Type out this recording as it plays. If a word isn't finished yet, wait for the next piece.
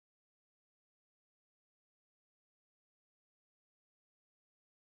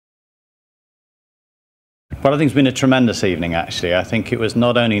Well, I think it's been a tremendous evening, actually. I think it was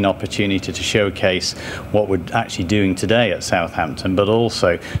not only an opportunity to showcase what we're actually doing today at Southampton, but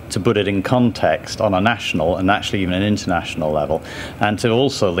also to put it in context on a national and actually even an international level, and to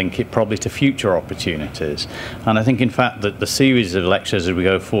also link it probably to future opportunities. And I think, in fact, that the series of lectures as we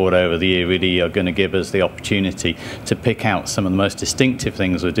go forward over the year really are going to give us the opportunity to pick out some of the most distinctive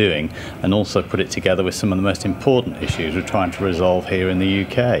things we're doing and also put it together with some of the most important issues we're trying to resolve here in the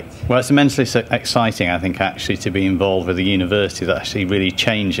UK. Well, it's immensely exciting, I think, actually to be involved with a university that's actually really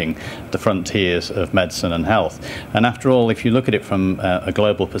changing the frontiers of medicine and health. And after all, if you look at it from a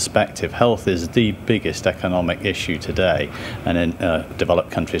global perspective, health is the biggest economic issue today, and in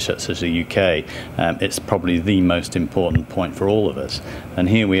developed countries such as the UK, it's probably the most important point for all of us. And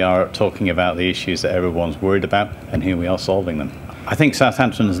here we are talking about the issues that everyone's worried about, and here we are solving them. I think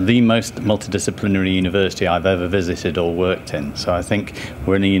Southampton is the most multidisciplinary university I've ever visited or worked in. So I think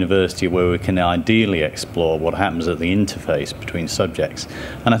we're in a university where we can ideally explore what happens at the interface between subjects.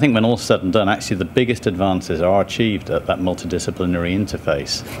 And I think when all's said and done, actually the biggest advances are achieved at that multidisciplinary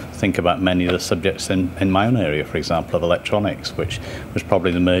interface. Think about many of the subjects in my own area, for example, of electronics, which was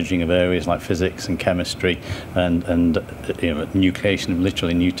probably the merging of areas like physics and chemistry and nucleation of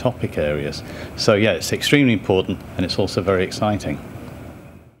literally new topic areas. So yeah, it's extremely important, and it's also very exciting.